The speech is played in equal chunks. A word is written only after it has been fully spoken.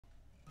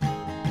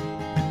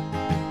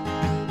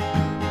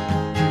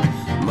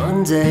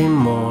Monday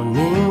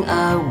morning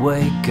I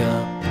wake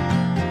up,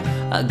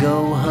 I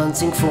go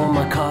hunting for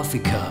my coffee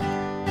cup.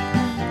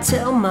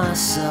 Tell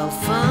myself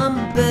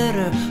I'm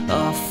better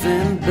off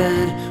in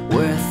bed,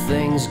 where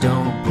things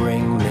don't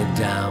bring me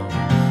down.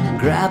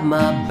 Grab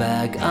my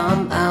bag,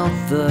 I'm out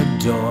the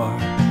door.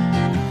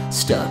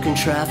 Stuck in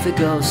traffic,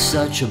 oh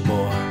such a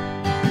bore.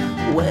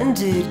 When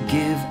did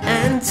give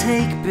and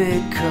take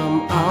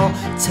become all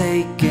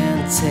take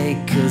and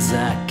take? 'Cause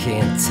I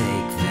can't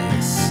take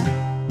this.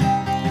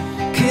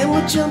 Can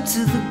we jump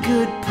to the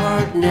good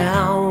part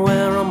now,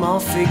 where I'm all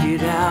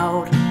figured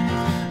out?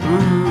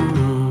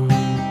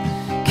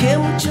 Can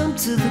we jump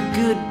to the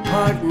good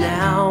part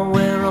now,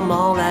 where I'm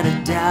all out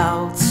of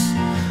doubts?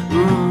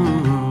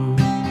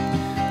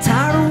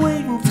 Tired of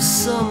waiting for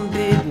some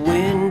big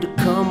wind to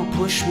come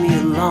push me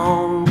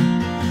along.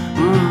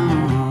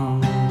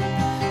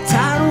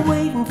 Tired of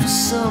waiting for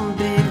some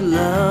big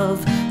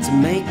love to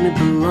make me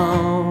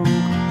belong.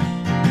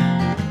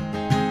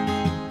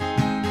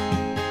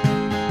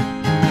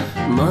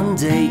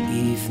 Monday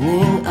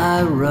evening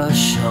I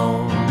rush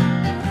home.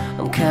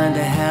 I'm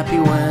kinda happy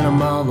when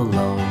I'm all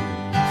alone,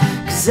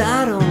 'cause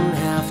I don't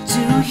have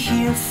to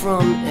hear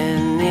from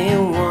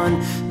anyone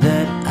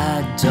that I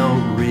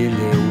don't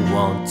really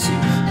want to.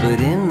 But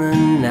in the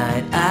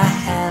night I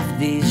have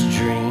these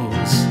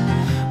dreams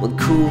with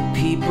cool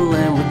people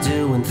and we're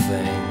doing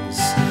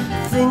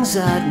things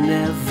I'd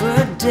never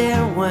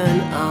dare when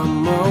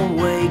I'm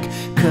awake,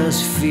 'cause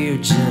fear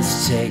just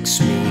takes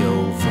me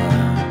over.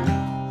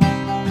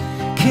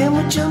 Can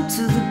we jump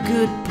to the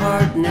good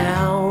part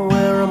now,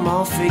 where I'm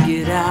all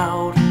figured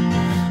out?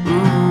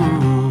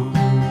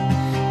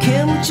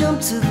 Can we jump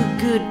to the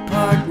good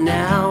part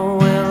now,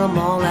 where I'm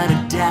all out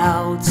of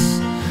doubts?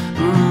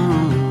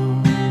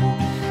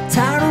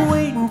 Tired of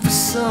waiting for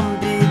some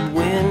big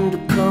wind to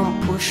come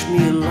push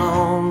me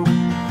along.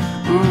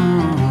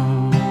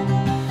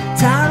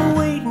 Tired of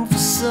waiting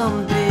for some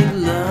big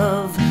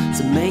love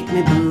to make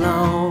me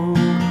belong.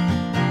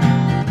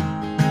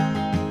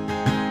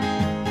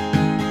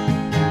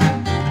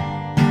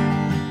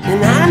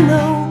 And I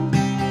know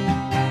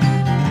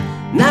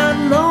not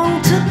long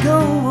to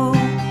go,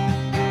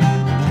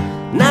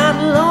 not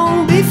long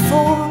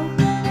before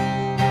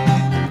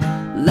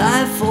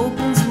life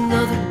opens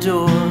another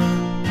door.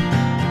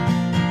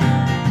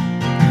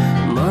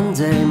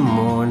 Monday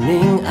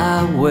morning I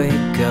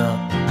wake up,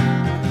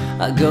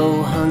 I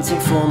go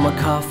hunting for my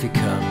coffee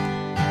cup.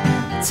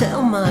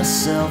 Tell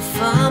myself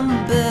I'm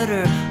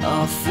better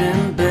off in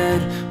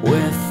bed,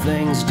 where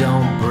things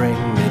don't bring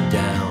me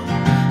down.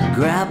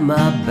 Grab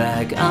my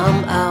bag, I'm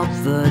out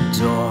the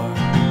door.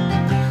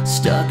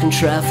 Stuck in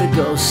traffic,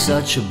 oh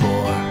such a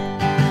bore.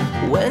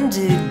 When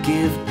did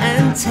give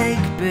and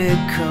take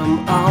become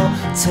all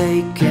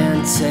take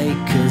and take?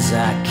 'Cause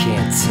I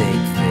can't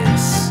take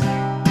this.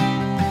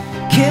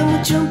 Can we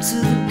jump to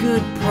the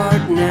good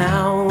part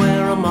now,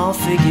 where I'm all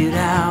figured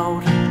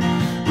out?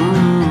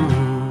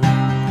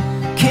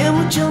 Can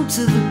we jump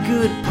to the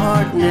good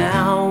part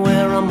now,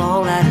 where I'm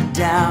all out of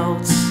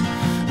doubts?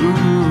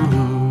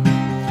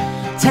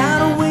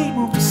 Tired of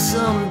waiting for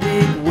some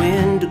big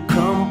wind to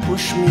come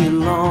push me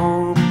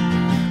along.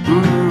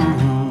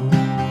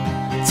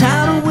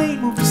 Tired of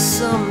waiting for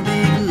some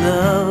big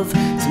love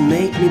to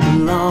make me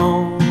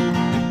belong.